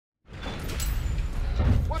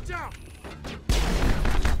Watch out!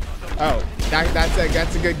 Oh,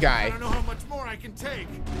 that's a good guy. I don't know how much more I can take.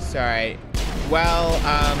 Sorry. Well,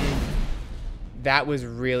 that was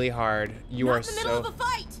really hard. You are so. Not in the middle of a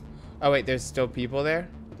fight. Oh wait, there's still people there.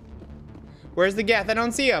 Where's the Geth? I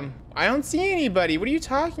don't see him. I don't see anybody. What are you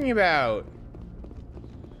talking about?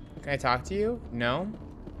 Can I talk to you? No.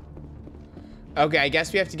 Okay, I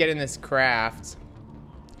guess we have to get in this craft.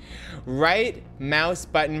 Right mouse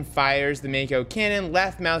button fires the Mako cannon.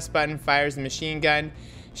 Left mouse button fires the machine gun.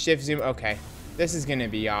 Shift zoom. Okay, this is gonna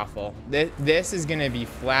be awful. This is gonna be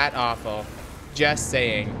flat awful. Just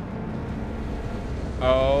saying.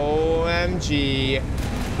 OMG.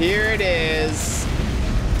 Here it is.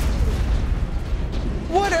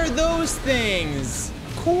 What are those things?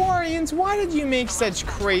 Quarians, why did you make such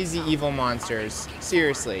crazy evil monsters?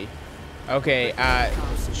 Seriously. Okay,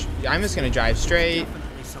 I'm just gonna drive straight.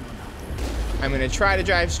 I'm gonna try to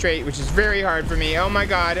drive straight, which is very hard for me. Oh my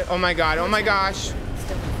god, oh my god, oh my gosh.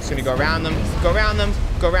 Just gonna go around them, go around them,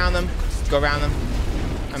 go around them, go around them.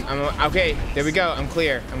 Okay, there we go, I'm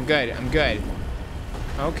clear, I'm good, I'm good.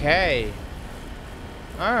 Okay.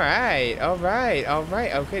 Alright, alright,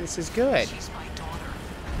 alright, okay, this is good.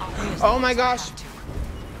 Oh my gosh.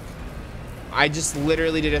 I just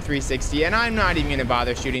literally did a 360 and I'm not even gonna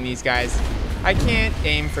bother shooting these guys. I can't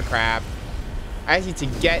aim for crap. I need to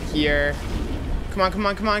get here. Come on, come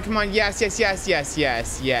on, come on, come on. Yes, yes, yes, yes,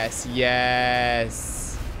 yes, yes,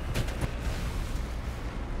 yes.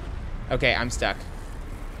 Okay, I'm stuck.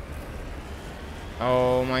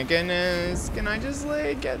 Oh my goodness. Can I just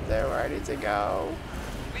get there where I need to go?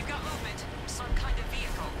 We've got movement. Some kind of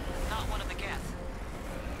vehicle. Not one of the Geth.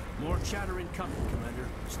 More chatter incoming, Commander.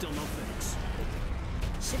 Still no thanks.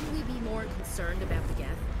 Shouldn't we be more concerned about the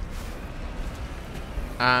Geth?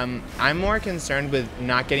 I'm more concerned with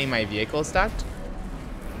not getting my vehicle stuck.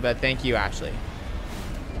 But thank you, Ashley.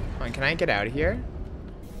 Come on, can I get out of here?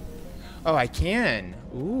 Oh, I can.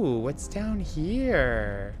 Ooh, what's down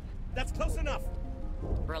here? That's close enough.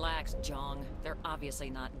 Relax, Jong. They're obviously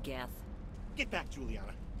not Geth. Get back,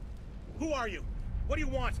 Juliana. Who are you? What do you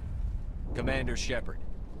want? Commander Shepard.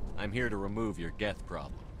 I'm here to remove your Geth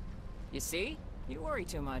problem. You see? You worry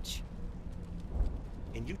too much.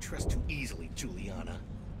 And you trust too easily, Juliana.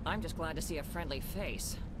 I'm just glad to see a friendly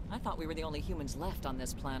face. I thought we were the only humans left on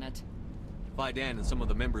this planet. Fidan and some of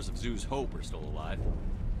the members of Zoo's Hope are still alive.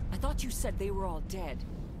 I thought you said they were all dead.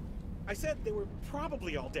 I said they were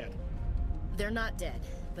probably all dead. They're not dead,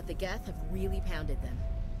 but the Geth have really pounded them.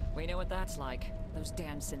 We know what that's like. Those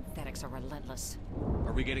damn synthetics are relentless.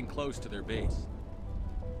 Are we getting close to their base?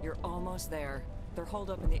 You're almost there. They're holed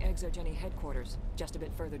up in the ExoGeni headquarters, just a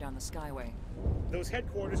bit further down the Skyway. Those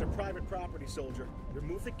headquarters are private property, soldier.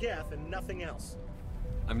 Remove the Geth and nothing else.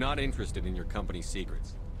 I'm not interested in your company's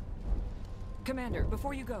secrets. Commander,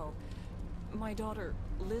 before you go, my daughter,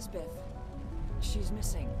 Lisbeth, she's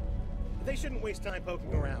missing. They shouldn't waste time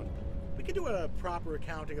poking around. We can do a proper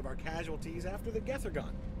accounting of our casualties after the Geth are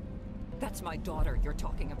gone. That's my daughter you're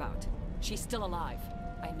talking about. She's still alive.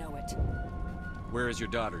 I know it. Where is your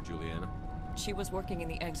daughter, Juliana? She was working in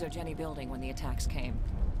the ExoGeni building when the attacks came.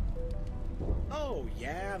 Oh,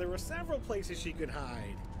 yeah, there were several places she could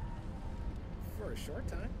hide. For a short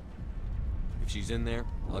time. If she's in there,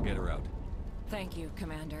 I'll get her out. Thank you,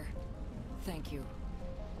 Commander. Thank you.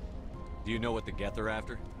 Do you know what the Geth are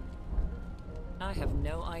after? I have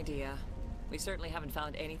no idea. We certainly haven't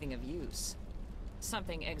found anything of use.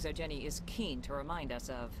 Something ExoGeni is keen to remind us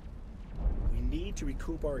of. We need to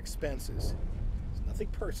recoup our expenses. It's nothing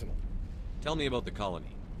personal. Tell me about the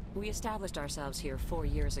colony. We established ourselves here 4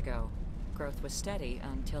 years ago. Growth was steady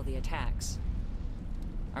until the attacks.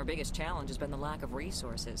 Our biggest challenge has been the lack of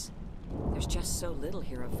resources. There's just so little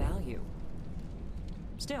here of value.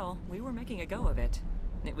 Still, we were making a go of it.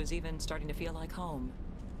 It was even starting to feel like home.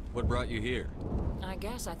 What brought you here? I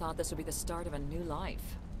guess I thought this would be the start of a new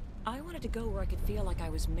life. I wanted to go where I could feel like I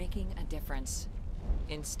was making a difference.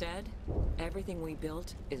 Instead, everything we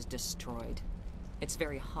built is destroyed. It's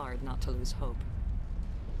very hard not to lose hope.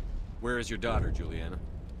 Where is your daughter, Juliana?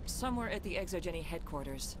 Somewhere at the ExoGeni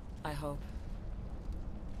headquarters, I hope.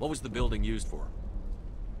 What was the building used for?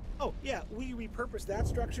 Oh, yeah, we repurposed that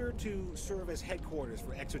structure to serve as headquarters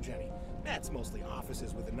for ExoGeni. That's mostly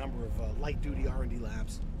offices with a number of light-duty R&D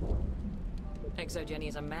labs. ExoGeni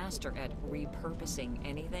is a master at repurposing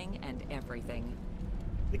anything and everything.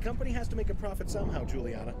 The company has to make a profit somehow,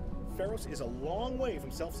 Juliana. Feros is a long way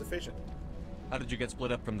from self-sufficient. How did you get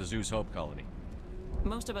split up from the Zeus Hope colony?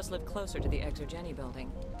 Most of us lived closer to the ExoGeni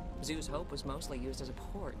building. Zeus Hope was mostly used as a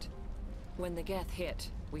port. When the Geth hit,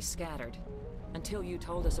 we scattered. Until you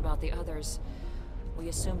told us about the others, we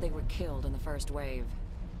assumed they were killed in the first wave.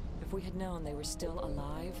 If we had known they were still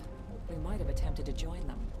alive, we might have attempted to join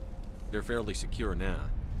them. They're fairly secure now.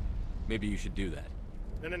 Maybe you should do that.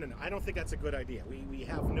 No. I don't think that's a good idea. We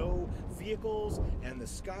have no vehicles, and the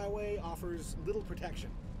Skyway offers little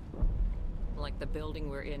protection. Like the building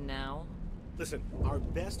we're in now? Listen, our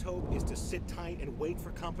best hope is to sit tight and wait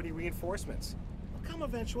for company reinforcements. They'll come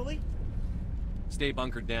eventually. Stay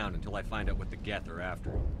bunkered down until I find out what the Geth are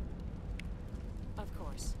after. Of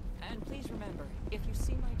course. And please remember, if you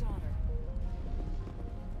see my daughter...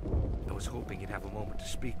 I was hoping you'd have a moment to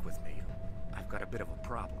speak with me. I've got a bit of a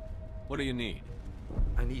problem. What do you need?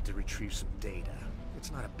 I need to retrieve some data.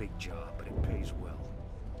 It's not a big job, but it pays well.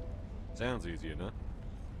 Sounds easy enough.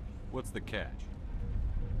 What's the catch?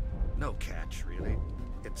 No catch, really.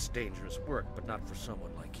 It's dangerous work, but not for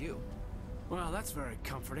someone like you. Well, that's very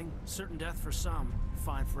comforting. Certain death for some,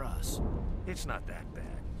 fine for us. It's not that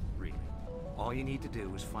bad, really. All you need to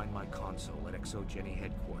do is find my console at ExoGeni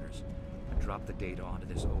headquarters and drop the data onto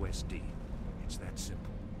this OSD. It's that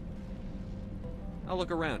simple. I'll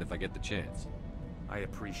look around if I get the chance. I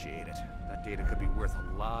appreciate it. That data could be worth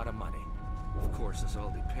a lot of money. Of course, this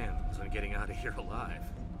all depends on getting out of here alive.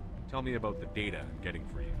 Tell me about the data I'm getting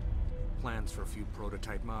for you. Plans for a few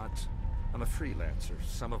prototype mods. I'm a freelancer.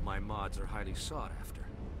 Some of my mods are highly sought after.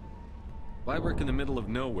 Why work in the middle of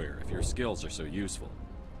nowhere if your skills are so useful?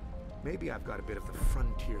 Maybe I've got a bit of the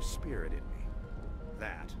frontier spirit in me.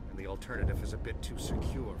 That, and the alternative is a bit too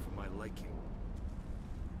secure for my liking.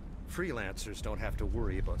 Freelancers don't have to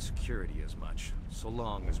worry about security as much, so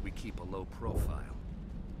long as we keep a low profile.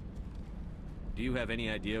 Do you have any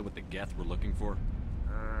idea what the Geth were looking for?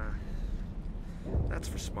 That's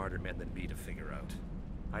for smarter men than me to figure out.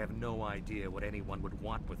 I have no idea what anyone would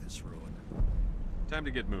want with this ruin. Time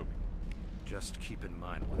to get moving. Just keep in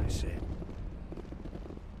mind what I said.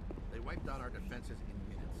 They wiped out our defenses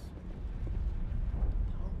in minutes.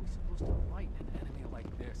 How are we supposed to fight an enemy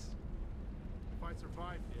like this? If I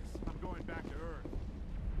survive this, I'm going back to Earth.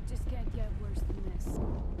 It just can't get worse than this.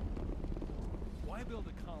 Why build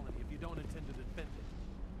a colony if you don't intend to defend it?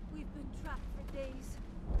 We've been trapped for days.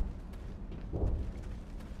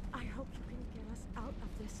 I hope you can get us out of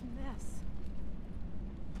this mess.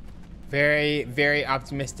 Very, very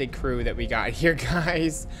optimistic crew that we got here,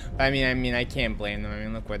 guys. I mean, I can't blame them. I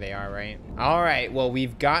mean, look where they are, right? All right, well,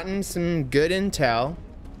 we've gotten some good intel.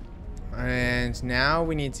 And now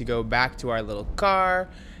we need to go back to our little car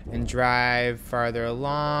and drive farther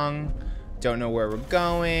along. Don't know where we're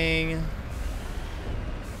going.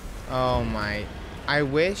 Oh my. I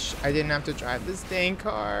wish I didn't have to drive this dang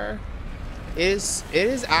car. It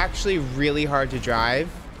is actually really hard to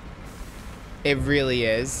drive. It really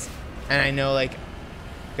is. And I know, like, you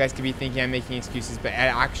guys could be thinking I'm making excuses, but it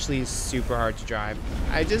actually is super hard to drive.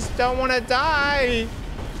 I just don't want to die.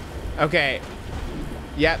 Okay.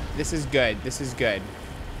 Yep, this is good. This is good.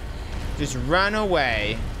 Just run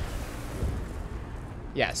away.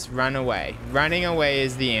 Yes, run away. Running away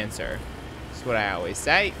is the answer. That's what I always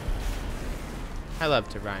say. I love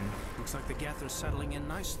to run. Looks like the Geth are settling in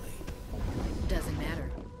nicely. Doesn't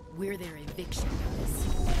matter. We're their eviction notice.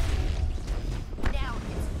 Now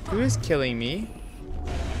it's Who is killing me?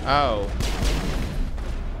 Oh.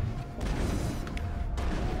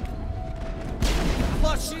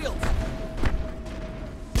 Lost shields!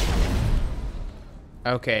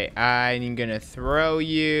 Okay, I'm gonna throw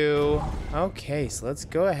you. Okay, so let's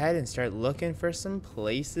go ahead and start looking for some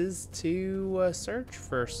places to search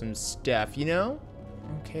for some stuff, you know?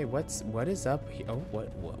 Okay, what is up here? Oh,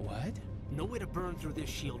 what? No way to burn through this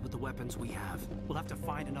shield with the weapons we have. We'll have to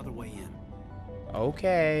find another way in.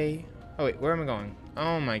 Okay. Oh wait, where am I going?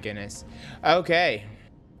 Oh my goodness. Okay.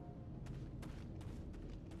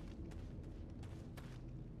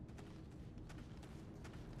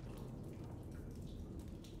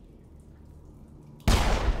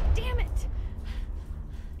 Damn it!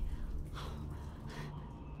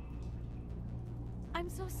 I'm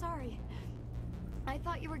so sorry. I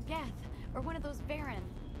thought you were Geth, or one of those Varen.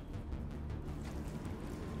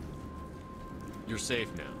 You're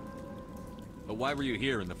safe now. But why were you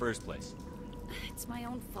here in the first place? It's my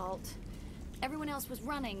own fault. Everyone else was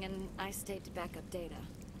running, and I stayed to back up data.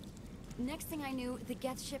 Next thing I knew, the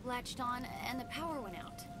Geth ship latched on, and the power went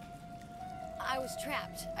out. I was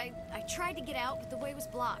trapped. I tried to get out, but the way was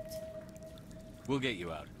blocked. We'll get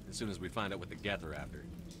you out, as soon as we find out what the Geth are after.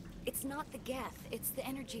 It's not the Geth, it's the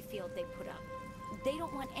energy field they put up. They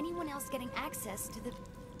don't want anyone else getting access to the...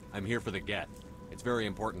 I'm here for the Geth. It's very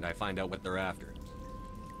important I find out what they're after.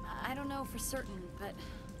 I don't know for certain, but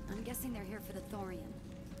I'm guessing they're here for the Thorian.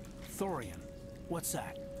 Thorian? What's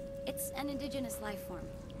that? It's an indigenous life form.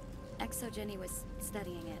 ExoGeni was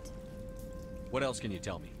studying it. What else can you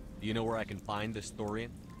tell me? Do you know where I can find this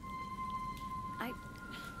Thorian?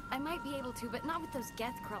 I might be able to, but not with those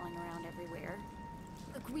Geth crawling around everywhere.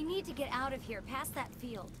 Look, we need to get out of here, past that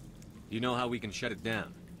field. Do you know how we can shut it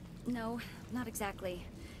down? No, not exactly.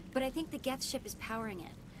 But I think the Geth ship is powering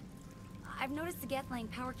it. I've noticed the Geth laying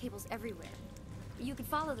power cables everywhere. You could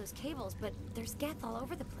follow those cables, but there's Geth all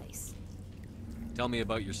over the place. Tell me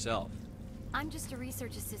about yourself. I'm just a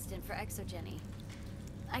research assistant for ExoGeni.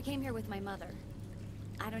 I came here with my mother.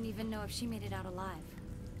 I don't even know if she made it out alive.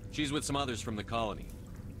 She's with some others from the colony.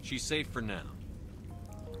 She's safe for now.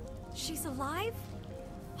 She's alive?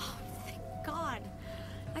 Oh, thank God.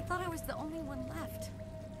 I thought I was the only one left.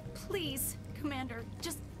 Please, Commander,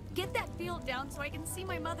 just get that field down so I can see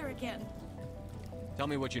my mother again. Tell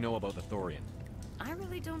me what you know about the Thorian. I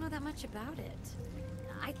really don't know that much about it.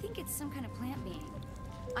 I think it's some kind of plant being.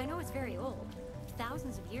 I know it's very old.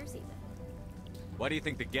 Thousands of years even. Why do you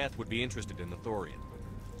think the Geth would be interested in the Thorian?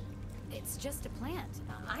 It's just a plant.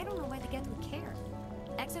 I don't know why the Geth would care.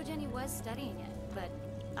 ExoGeni was studying it, but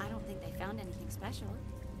I don't think they found anything special.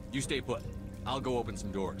 You stay put. I'll go open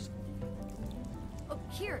some doors. Oh,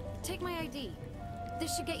 here, take my ID.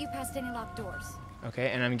 This should get you past any locked doors.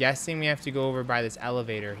 Okay, and I'm guessing we have to go over by this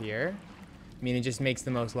elevator here. I mean, it just makes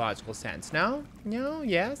the most logical sense. No? No?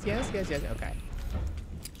 Yes, yes, yes, yes. Okay.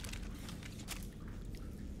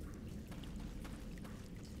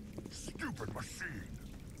 Stupid machine.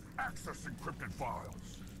 Access encrypted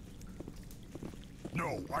files.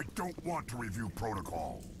 No, I don't want to review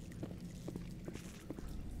protocol.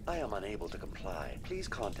 I am unable to comply. Please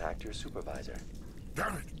contact your supervisor.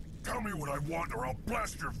 Damn it! Tell me what I want or I'll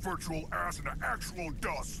blast your virtual ass into actual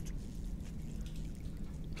dust!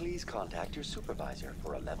 Please contact your supervisor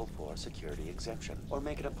for a level 4 security exemption, or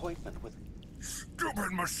make an appointment with...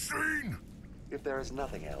 Stupid machine! If there is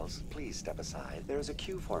nothing else, please step aside. There is a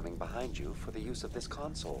queue forming behind you for the use of this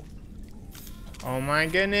console. Oh my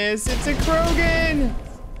goodness, it's a Krogan!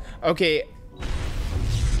 Okay.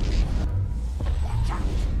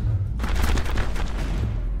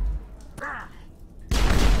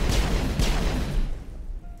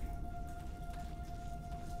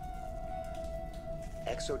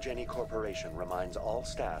 ExoGeni Corporation reminds all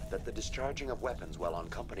staff that the discharging of weapons while on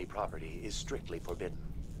company property is strictly forbidden.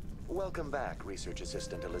 Welcome back, Research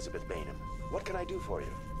Assistant Elizabeth Bainham. What can I do for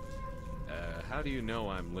you? How do you know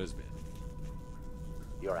I'm Lisbeth?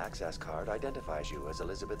 Your access card identifies you as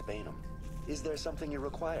Elizabeth Bainham. Is there something you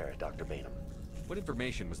require, Dr. Bainham? What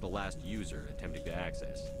information was the last user attempting to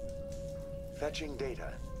access? Fetching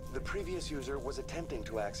data. The previous user was attempting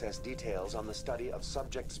to access details on the study of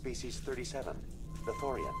subject species 37, the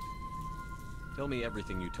Thorian. Tell me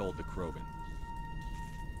everything you told the Krogan.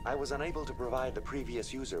 I was unable to provide the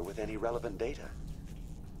previous user with any relevant data.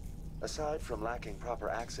 Aside from lacking proper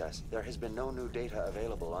access, there has been no new data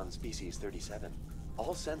available on species 37.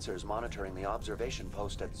 All sensors monitoring the observation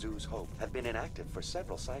post at Zoo's Hope have been inactive for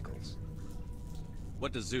several cycles.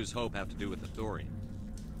 What does Zoo's Hope have to do with the Thorian?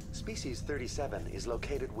 Species 37 is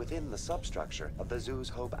located within the substructure of the Zoo's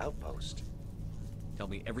Hope outpost. Tell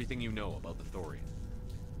me everything you know about the Thorian.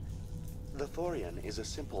 The Thorian is a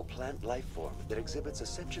simple plant life form that exhibits a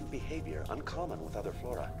sentient behavior uncommon with other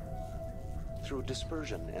flora. Through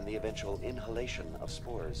dispersion and the eventual inhalation of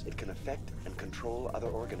spores, it can affect and control other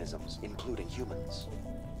organisms, including humans.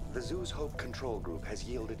 The Zoo's Hope control group has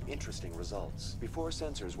yielded interesting results. Before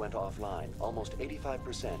sensors went offline, almost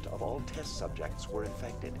 85% of all test subjects were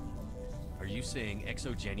infected. Are you saying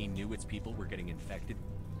ExoGeni knew its people were getting infected?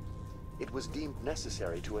 It was deemed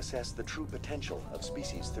necessary to assess the true potential of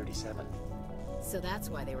species 37. So that's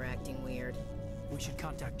why they were acting weird. We should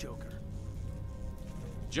contact Joker.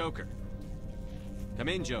 Joker. Come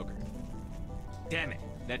in, Joker. Damn it,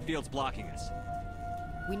 that field's blocking us.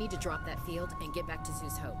 We need to drop that field and get back to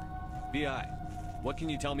Zoo's Hope. BI, what can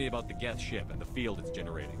you tell me about the Geth ship and the field it's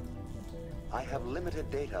generating? I have limited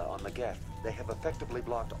data on the Geth. They have effectively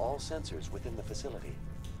blocked all sensors within the facility.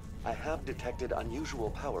 I have detected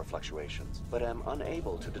unusual power fluctuations, but am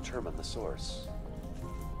unable to determine the source.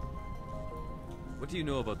 What do you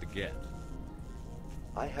know about the Geth?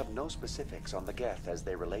 I have no specifics on the Geth as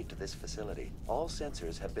they relate to this facility. All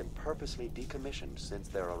sensors have been purposely decommissioned since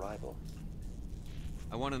their arrival.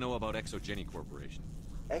 I want to know about ExoGeni Corporation.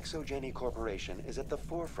 ExoGeni Corporation is at the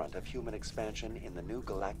forefront of human expansion in the new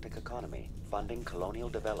galactic economy, funding colonial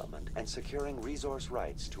development and securing resource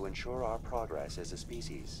rights to ensure our progress as a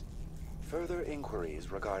species. Further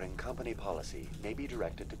inquiries regarding company policy may be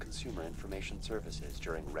directed to Consumer Information Services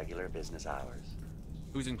during regular business hours.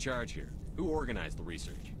 Who's in charge here? Who organized the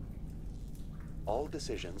research? All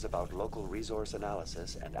decisions about local resource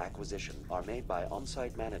analysis and acquisition are made by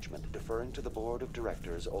on-site management, deferring to the board of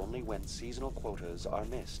directors only when seasonal quotas are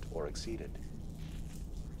missed or exceeded.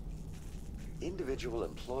 Individual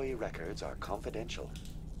employee records are confidential.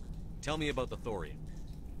 Tell me about the Thorian.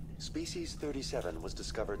 Species 37 was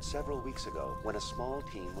discovered several weeks ago when a small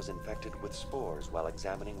team was infected with spores while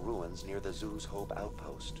examining ruins near the Zoo's Hope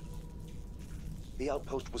outpost. The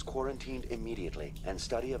outpost was quarantined immediately, and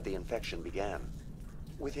study of the infection began.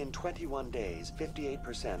 Within 21 days,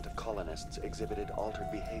 58% of colonists exhibited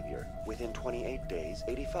altered behavior. Within 28 days,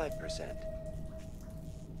 85%.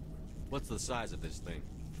 What's the size of this thing?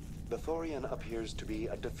 The Thorian appears to be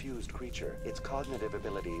a diffused creature. Its cognitive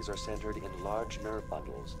abilities are centered in large nerve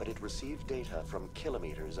bundles, but it receives data from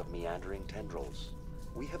kilometers of meandering tendrils.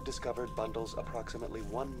 We have discovered bundles approximately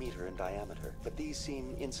 1 meter in diameter, but these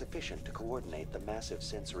seem insufficient to coordinate the massive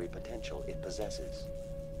sensory potential it possesses.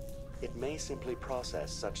 It may simply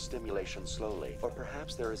process such stimulation slowly, or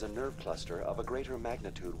perhaps there is a nerve cluster of a greater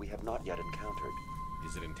magnitude we have not yet encountered.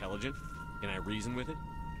 Is it intelligent? Can I reason with it?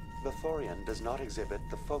 The Thorian does not exhibit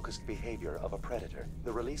the focused behavior of a predator.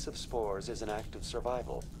 The release of spores is an act of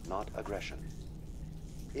survival, not aggression.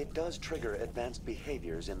 It does trigger advanced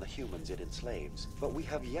behaviors in the humans it enslaves, but we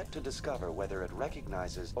have yet to discover whether it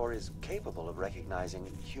recognizes or is capable of recognizing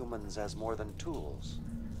humans as more than tools.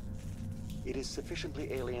 It is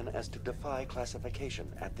sufficiently alien as to defy classification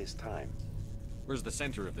at this time. Where's the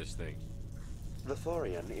center of this thing? The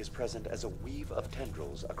Thorian is present as a weave of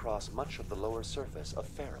tendrils across much of the lower surface of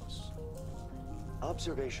Pharos.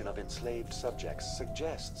 Observation of enslaved subjects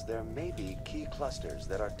suggests there may be key clusters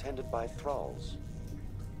that are tended by thralls.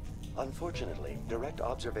 Unfortunately, direct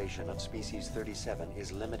observation of species 37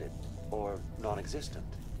 is limited, or non-existent.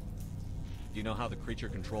 Do you know how the creature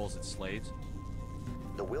controls its slaves?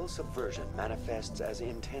 The will subversion manifests as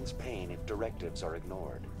intense pain if directives are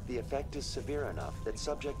ignored. The effect is severe enough that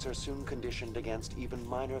subjects are soon conditioned against even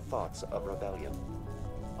minor thoughts of rebellion.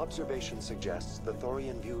 Observation suggests the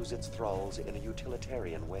Thorian views its thralls in a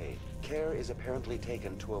utilitarian way. Care is apparently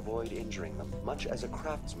taken to avoid injuring them, much as a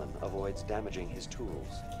craftsman avoids damaging his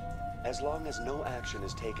tools. As long as no action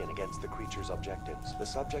is taken against the creature's objectives, the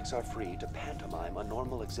subjects are free to pantomime a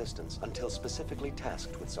normal existence until specifically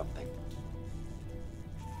tasked with something.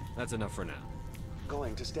 That's enough for now.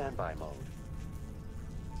 Going to standby mode.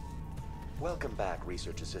 Welcome back,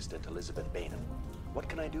 Research Assistant Elizabeth Bainham. What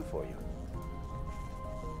can I do for you?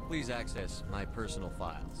 Please access my personal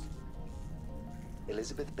files.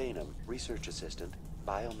 Elizabeth Bainham, Research Assistant,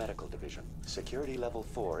 Biomedical Division. Security Level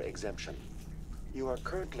 4 exemption. You are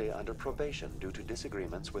currently under probation due to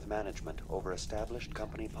disagreements with management over established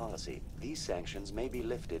company policy. These sanctions may be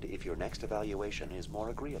lifted if your next evaluation is more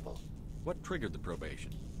agreeable. What triggered the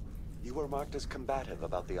probation? You were marked as combative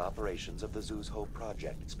about the operations of the Zoo's Hope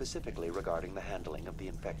project, specifically regarding the handling of the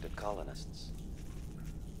infected colonists.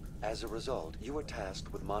 As a result, you were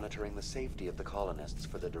tasked with monitoring the safety of the colonists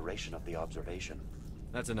for the duration of the observation.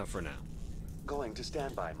 That's enough for now. Going to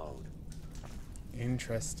standby mode.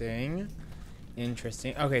 Interesting.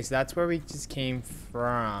 Interesting. Okay, so that's where we just came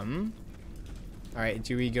from. Alright,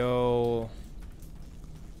 do we go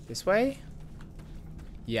this way?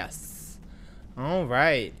 Yes.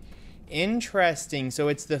 Alright. Interesting. So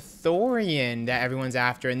it's the Thorian that everyone's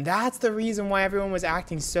after, and that's the reason why everyone was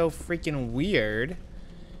acting so freaking weird.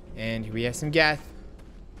 And here we have some Geth.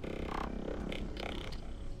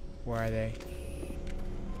 Where are they?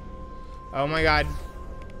 Oh my god.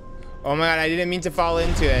 Oh my god, I didn't mean to fall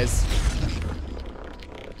into this.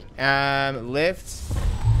 Lift.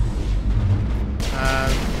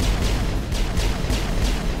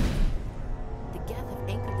 The Geth have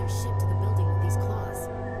anchored their ship to the building with these claws.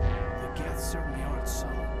 The Geth certainly aren't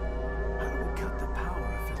subtle. How do we cut the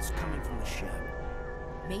power if it's coming from the ship?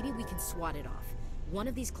 Maybe we can swat it off. One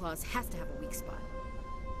of these claws has to have a weak spot.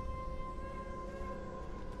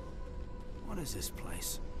 What is this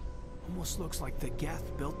place? Almost looks like the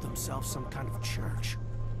Geth built themselves some kind of church.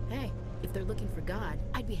 Hey, if they're looking for God,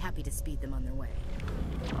 I'd be happy to speed them on their way.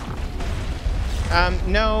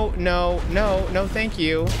 No, thank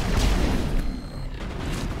you.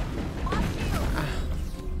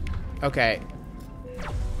 Okay.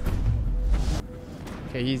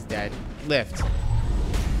 Okay, he's dead. Lift.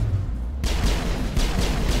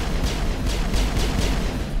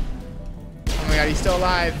 Oh my god, he's still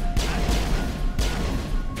alive.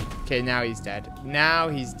 Okay, now he's dead. Now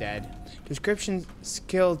he's dead. Description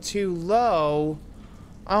skill too low.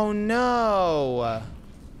 Oh no.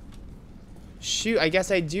 Shoot, I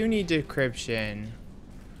guess I do need decryption.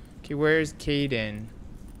 Okay, where's Caden?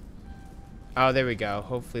 Oh, there we go.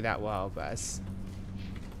 Hopefully that will help us.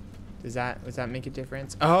 Does that make a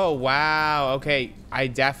difference? Oh, wow. Okay, I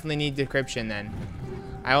definitely need decryption then.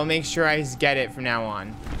 I will make sure I get it from now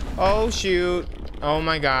on. Oh, shoot. Oh,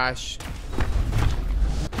 my gosh.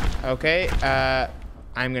 Okay,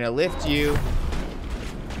 I'm gonna lift you.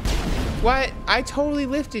 What? I totally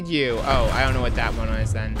lifted you. Oh, I don't know what that one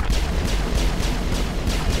was then.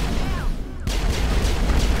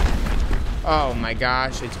 Oh my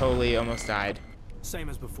gosh, I totally almost died. Same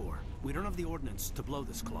as before. We don't have the ordnance to blow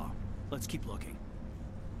this claw. Let's keep looking.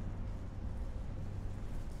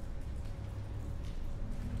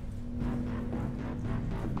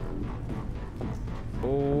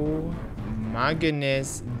 Oh my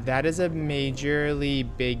goodness, that is a majorly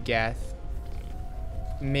big geth.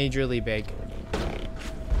 Majorly big.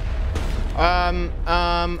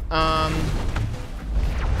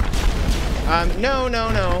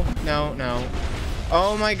 No.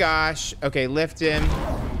 Oh my gosh. Okay, lift him.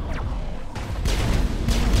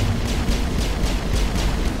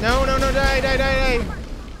 No, die.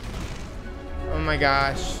 Oh my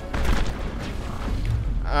gosh.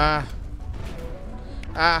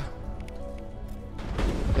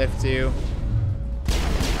 Lift you.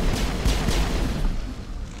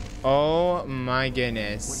 Oh my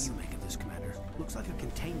goodness. What do you make of this, Commander? Looks like a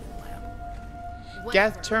containment lab.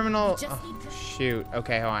 Geth terminal. Oh, shoot.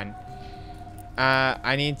 Okay, hold on.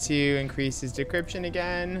 I need to increase his decryption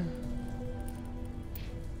again.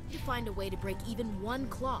 You find a way to break even one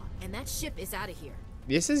claw, and that ship is out of here.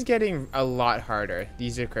 This is getting a lot harder.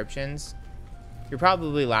 These decryptions. You're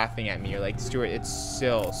probably laughing at me. You're like, Stuart, it's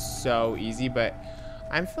still so easy, but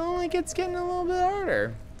I'm feeling like it's getting a little bit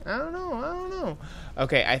harder. I don't know.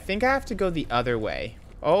 Okay, I think I have to go the other way.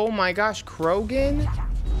 Oh my gosh, Krogan.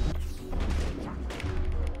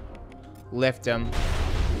 Lift him.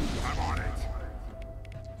 I'm on it.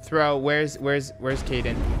 Throw. Where's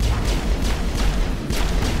Caden?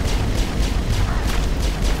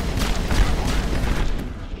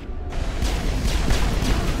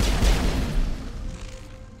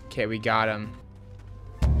 Okay, we got him.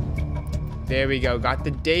 There we go. Got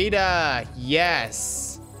the data.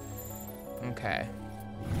 Yes. Okay.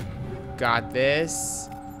 Got this.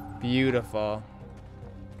 Beautiful.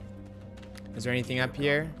 Is there anything up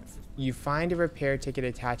here? You find a repair ticket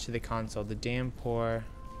attached to the console. The damn poor.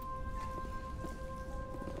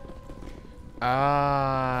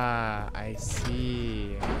 Ah, I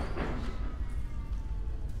see.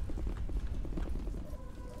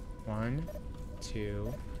 1,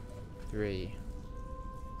 2, 3.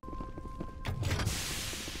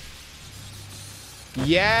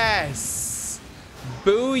 Yes!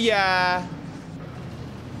 Booyah!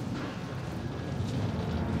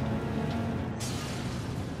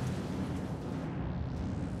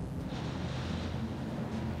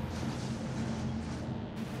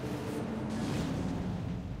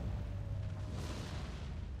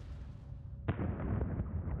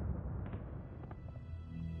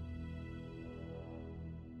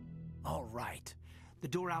 All right. The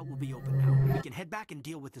door out will be open now. We can head back and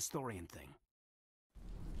deal with this thorium thing.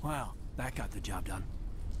 Well, that got the job done.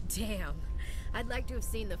 Damn. I'd like to have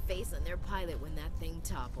seen the face on their pilot when that thing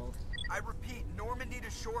toppled. I repeat, Normandy to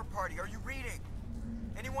shore party. Are you reading?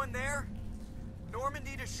 Anyone there?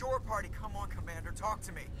 Normandy to shore party. Come on, Commander. Talk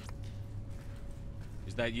to me.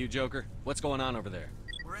 Is that you, Joker? What's going on over there?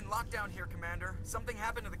 We're in lockdown here, Commander. Something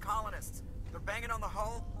happened to the colonists. They're banging on the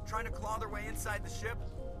hull, trying to claw their way inside the ship.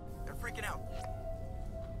 They're freaking out.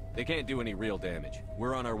 They can't do any real damage.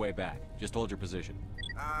 We're on our way back. Just hold your position.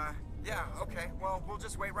 Yeah, okay. Well, we'll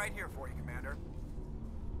just wait right here for you, Commander.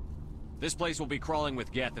 This place will be crawling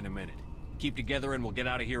with Geth in a minute. Keep together and we'll get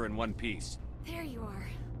out of here in one piece. There you are.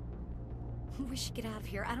 We should get out of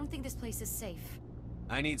here. I don't think this place is safe.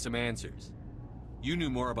 I need some answers. You knew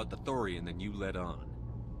more about the Thorian than you let on.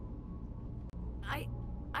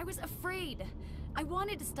 I was afraid. I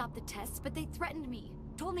wanted to stop the tests, but they threatened me.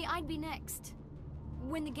 Told me I'd be next.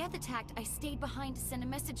 When the Geth attacked, I stayed behind to send a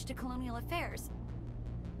message to Colonial Affairs.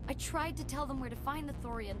 I tried to tell them where to find the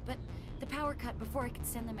Thorian, but the power cut before I could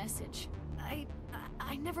send the message. I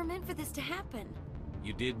never meant for this to happen.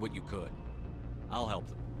 You did what you could. I'll help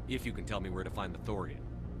them, if you can tell me where to find the Thorian.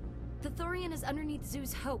 The Thorian is underneath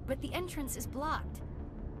Zoo's Hope, but the entrance is blocked.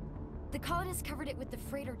 The colonists covered it with the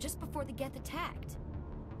freighter just before the Geth attacked.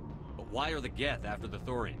 But why are the Geth after the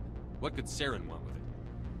Thorian? What could Saren want with it?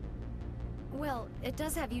 Well, it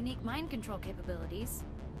does have unique mind control capabilities.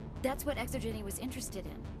 That's what ExoGeni was interested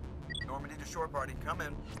in. Normandy to shore party, come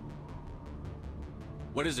in.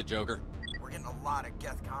 What is it, Joker? We're getting a lot of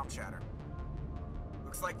Geth comm chatter.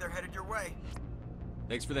 Looks like they're headed your way.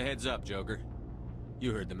 Thanks for the heads up, Joker.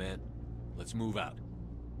 You heard the man. Let's move out.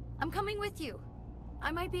 I'm coming with you.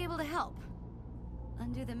 I might be able to help.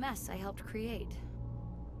 Undo the mess I helped create.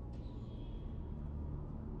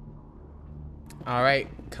 Alright,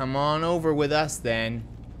 come on over with us then.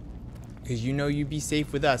 Because you know you'd be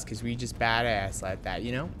safe with us, because we just badass like that,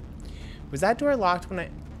 you know? Was that door locked when I...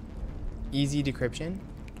 Easy decryption?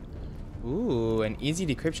 Ooh, an easy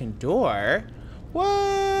decryption door?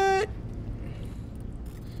 What?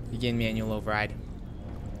 Begin manual override.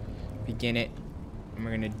 Begin it. And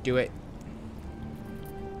we're gonna do it.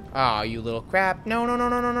 Oh, you little crap. No, no, no,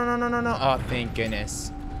 no, no, no, no, no, no, no. Oh, thank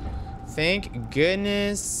goodness. Thank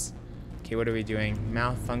goodness. Okay, what are we doing?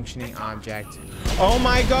 Malfunctioning object. Oh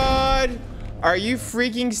my god! Are you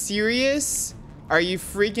freaking serious? Are you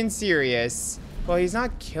freaking serious? Well, he's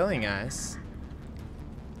not killing us.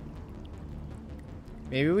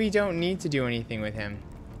 Maybe we don't need to do anything with him.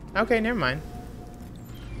 Okay, never mind.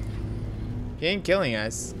 He ain't killing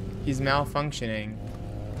us. He's malfunctioning.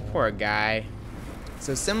 Poor guy.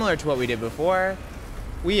 So similar to what we did before,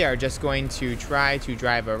 we are just going to try to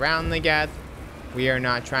drive around the Geth. We are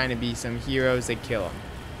not trying to be some heroes that kill him.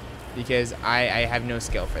 Because I have no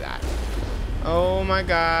skill for that. Oh my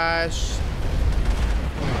gosh.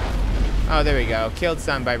 Oh, there we go. Killed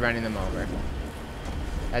some by running them over.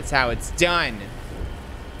 That's how it's done.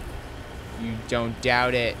 You don't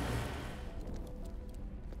doubt it.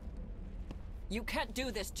 You can't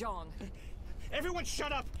do this, Jong. Everyone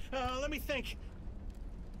shut up. Let me think.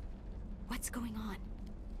 What's going on?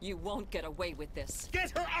 You won't get away with this.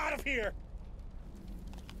 Get her out of here!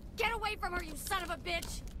 Get away from her, you son of a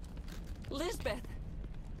bitch! Lisbeth!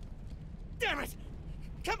 Damn it!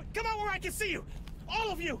 Come out where I can see you! All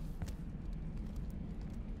of you!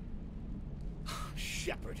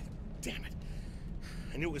 Shepard. Damn it.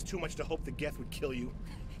 I knew it was too much to hope the Geth would kill you.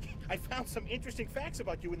 I found some interesting facts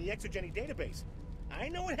about you in the ExoGeni database. I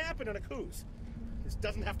know what happened on Akuz. This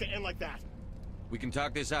doesn't have to end like that. We can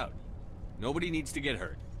talk this out. Nobody needs to get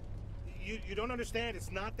hurt. You don't understand.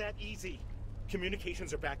 It's not that easy.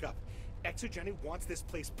 Communications are back up. ExoGeni wants this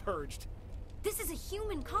place purged. This is a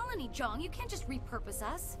human colony, Jong. You can't just repurpose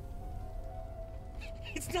us.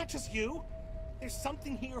 It's not just you. There's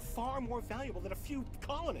something here far more valuable than a few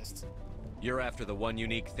colonists. You're after the one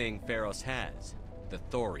unique thing Pharos has. The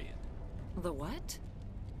Thorian. The what?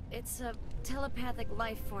 It's a telepathic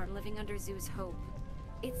life form living under Zoo's hope.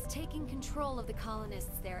 It's taking control of the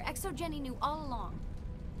colonists there. ExoGeni knew all along.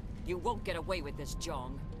 You won't get away with this,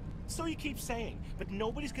 Jong. So you keep saying, but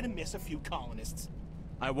nobody's gonna miss a few colonists.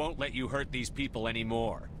 I won't let you hurt these people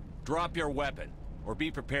anymore. Drop your weapon, or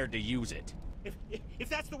be prepared to use it. If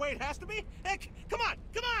that's the way it has to be, heck, come on,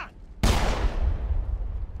 come on!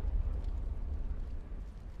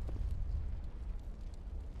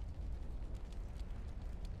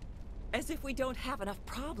 As if we don't have enough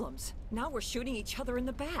problems. Now we're shooting each other in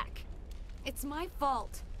the back. It's my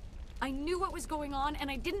fault. I knew what was going on,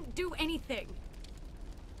 and I didn't do anything.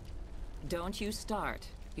 Don't you start.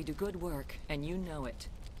 You do good work, and you know it.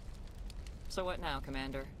 So what now,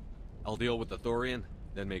 Commander? I'll deal with the Thorian,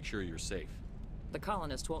 then make sure you're safe. The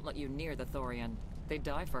colonists won't let you near the Thorian. They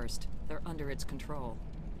die first. They're under its control.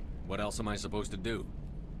 What else am I supposed to do?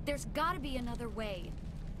 There's gotta be another way.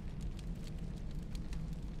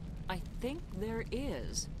 I think there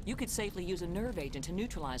is. You could safely use a nerve agent to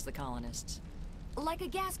neutralize the colonists. Like a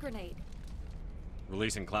gas grenade.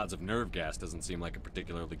 Releasing clouds of nerve gas doesn't seem like a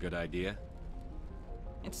particularly good idea.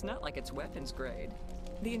 It's not like it's weapons grade.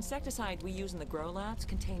 The insecticide we use in the grow labs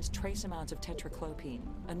contains trace amounts of tetraclopine,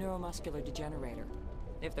 a neuromuscular degenerator.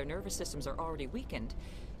 If their nervous systems are already weakened,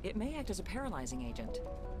 it may act as a paralyzing agent.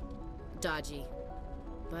 Dodgy.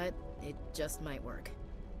 But it just might work.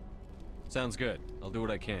 Sounds good. I'll do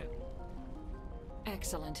what I can.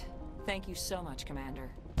 Excellent. Thank you so much,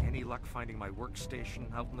 Commander. Any luck finding my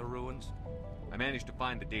workstation out in the ruins? I managed to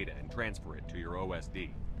find the data and transfer it to your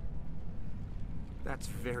OSD. That's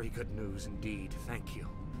very good news indeed. Thank you.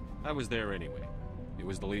 I was there anyway. It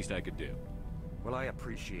was the least I could do. Well, I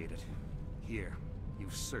appreciate it. Here,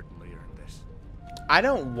 you've certainly earned this. I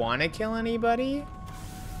don't want to kill anybody,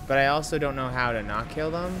 but I also don't know how to not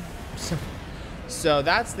kill them. So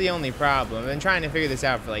that's the only problem. I've been trying to figure this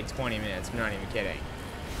out for like 20 minutes. I'm not even kidding.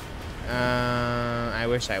 I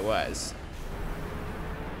wish I was.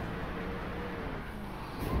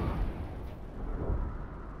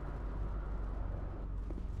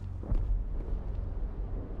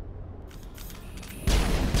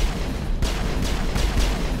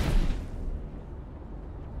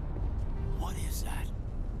 What is that?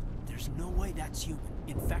 There's no way that's human,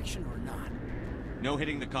 infection or not. No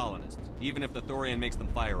hitting the colonists, even if the Thorian makes them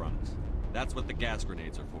fire on us. That's what the gas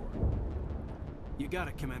grenades are for. You got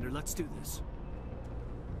it, Commander. Let's do this.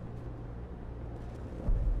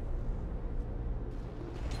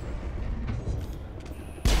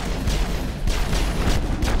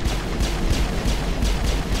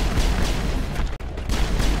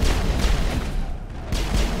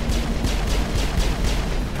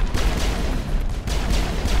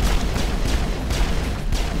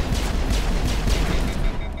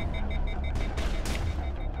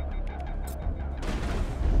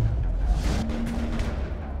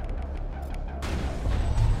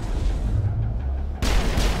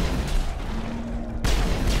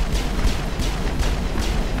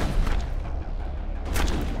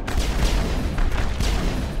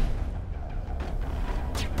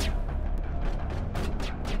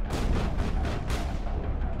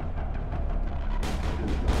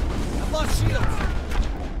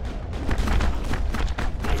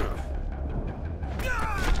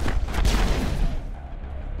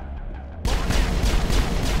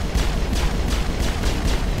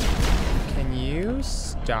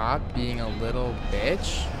 stop being a little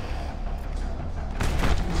bitch?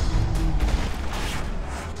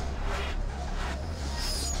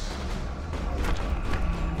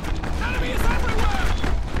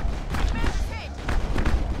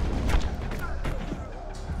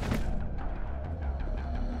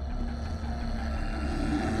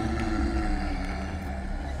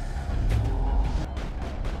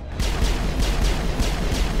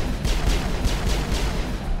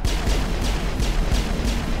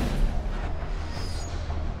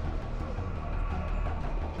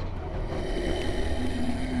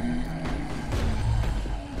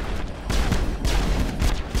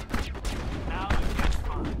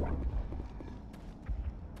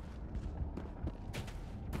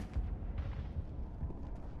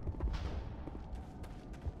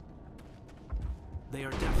 They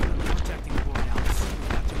are definitely protecting the Borealis. We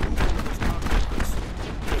have to move all those power plants.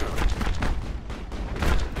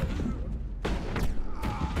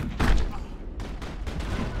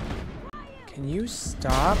 Can you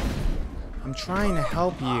stop? I'm trying to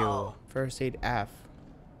help you. First aid F.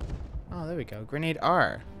 Oh, there we go. Grenade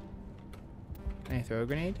R. Can I throw a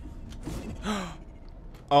grenade?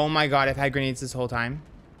 Oh my god, I've had grenades this whole time.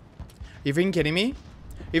 Are you freaking kidding me?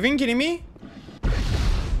 Are you freaking kidding me?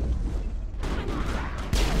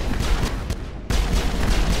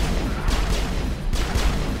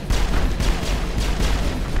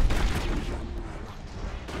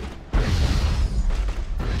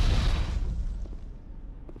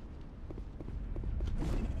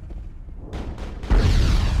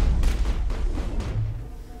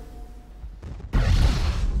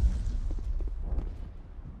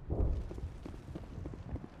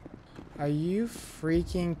 Are you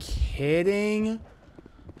freaking kidding?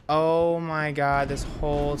 Oh my god, this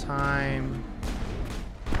whole time.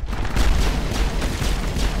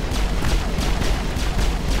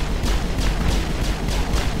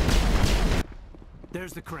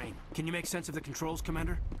 There's the crane. Can you make sense of the controls,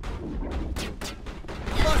 Commander?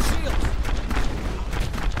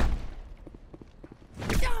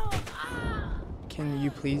 Can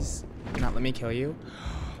you please not let me kill you?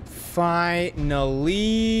 Finally.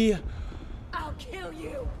 I'll kill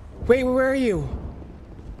you. Wait, where are you?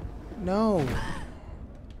 No.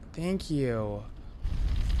 Thank you.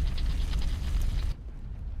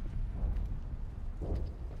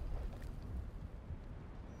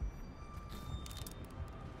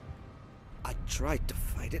 I tried to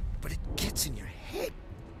fight it, but it gets in your head.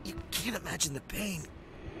 You can't imagine the pain.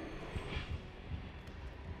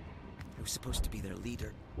 I was supposed to be their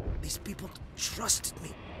leader. These people trusted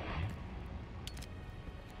me.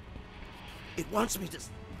 It wants me to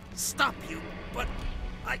stop you, but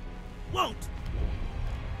I won't.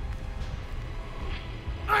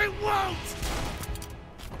 I won't!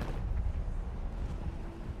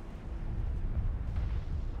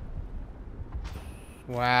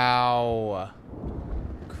 Wow.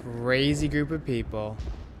 Crazy group of people.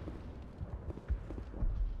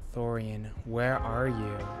 Thorian, where are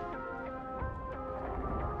you?